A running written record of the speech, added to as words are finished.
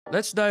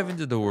Let's dive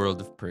into the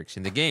world of perks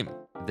in the game.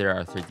 There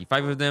are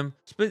 35 of them,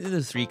 split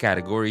into 3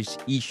 categories,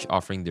 each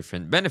offering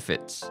different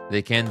benefits.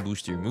 They can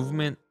boost your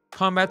movement,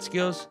 combat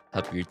skills,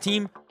 help your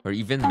team, or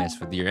even mess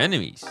with your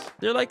enemies.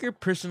 They're like your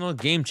personal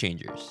game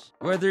changers.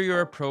 Whether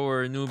you're a pro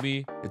or a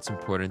newbie, it's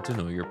important to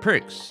know your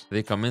perks.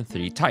 They come in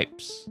 3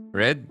 types: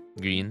 red,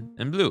 green,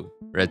 and blue.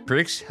 Red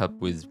perks help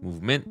with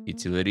movement,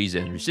 utilities,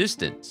 and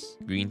resistance.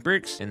 Green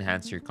perks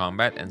enhance your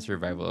combat and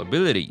survival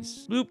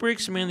abilities. Blue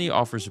perks mainly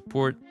offer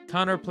support,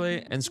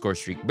 counterplay, and score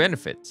streak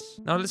benefits.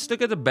 Now let's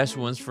look at the best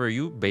ones for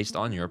you based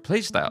on your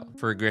playstyle.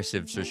 For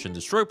aggressive search and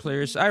destroy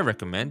players, I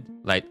recommend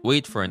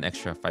lightweight for an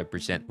extra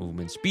 5%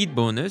 movement speed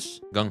bonus,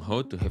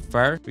 gung-ho to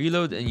hipfire,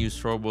 reload and use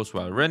throwables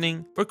while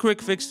running, or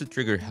quick fix to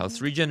trigger health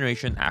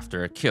regeneration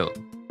after a kill.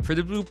 For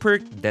the blue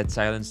perk, Dead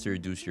Silence to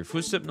reduce your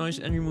footstep noise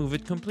and remove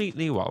it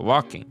completely while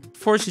walking.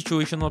 For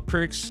situational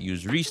perks,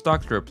 use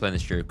Restock to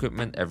replenish your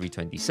equipment every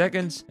 20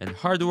 seconds, and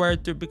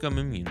Hardwired to become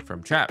immune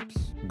from traps.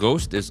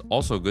 Ghost is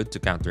also good to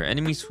counter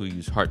enemies who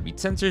use heartbeat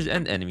sensors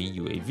and enemy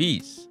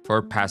UAVs.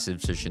 For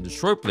passive search and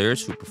destroy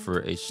players who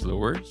prefer a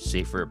slower,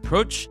 safer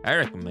approach, I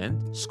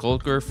recommend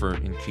Skulker for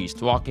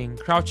increased walking,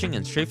 crouching,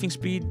 and strafing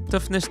speed,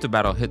 Toughness to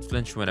battle hit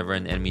flinch whenever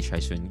an enemy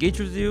tries to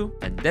engage with you,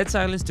 and Dead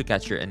Silence to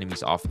catch your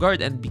enemies off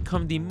guard and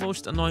become the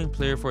most annoying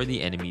player for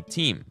the enemy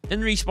team.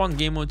 In Respawn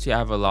game modes, you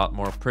have a lot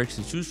more perks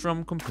to choose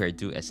from compared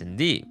to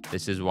S&D.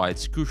 This is why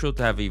it's crucial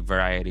to have a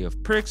variety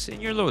of perks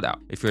in your loadout.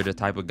 If you're the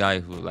type of guy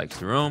who likes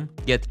to roam,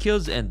 get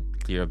kills, and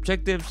clear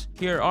objectives,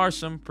 here are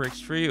some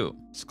perks for you.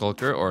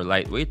 Skulker or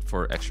Lightweight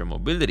for extra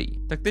mobility.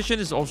 Tactician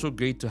is also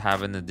great to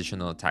have an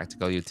additional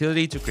tactical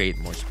utility to create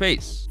more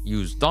space.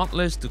 Use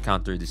Dauntless to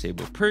counter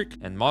disable perk,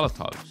 and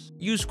Molotovs.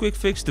 Use Quick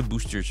Fix to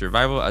boost your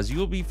survival as you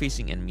will be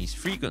facing enemies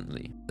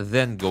frequently.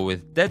 Then go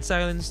with Dead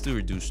Silence to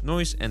reduce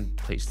noise and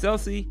play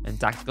stealthy, and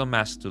Tactical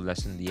Mask to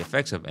lessen the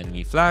effects of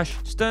enemy flash,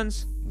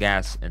 stuns,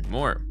 gas, and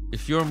more.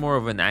 If you're more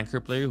of an anchor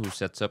player who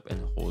sets up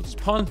and holds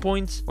spawn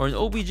points, or an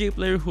OBJ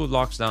player who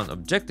locks down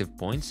objective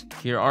points,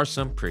 here are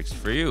some perks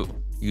for you.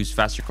 Use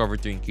Fast Recover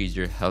to increase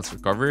your health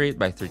recovery rate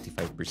by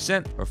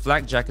 35%, or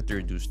Flak Jacket to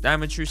reduce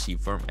damage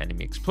received from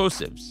enemy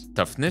explosives.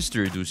 Toughness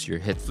to reduce your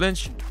hit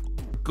flinch,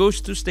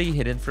 Ghost to stay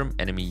hidden from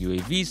enemy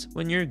UAVs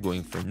when you're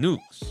going for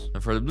nukes.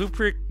 And for the blue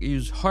perk,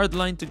 use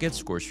Hardline to get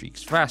score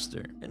streaks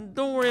faster. And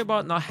don't worry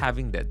about not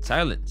having Dead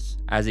Silence.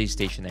 As a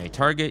stationary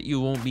target, you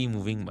won't be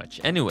moving much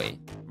anyway.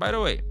 By the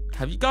way,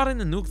 have you gotten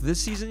a nuke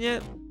this season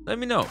yet? Let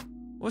me know.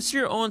 What's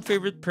your own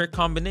favorite perk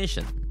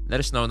combination?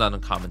 Let us know down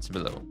in the comments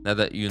below. Now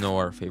that you know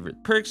our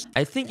favorite perks,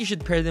 I think you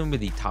should pair them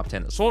with the top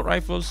 10 assault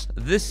rifles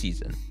this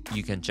season.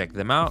 You can check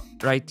them out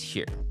right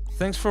here.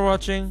 Thanks for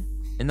watching,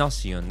 and I'll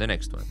see you on the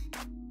next one.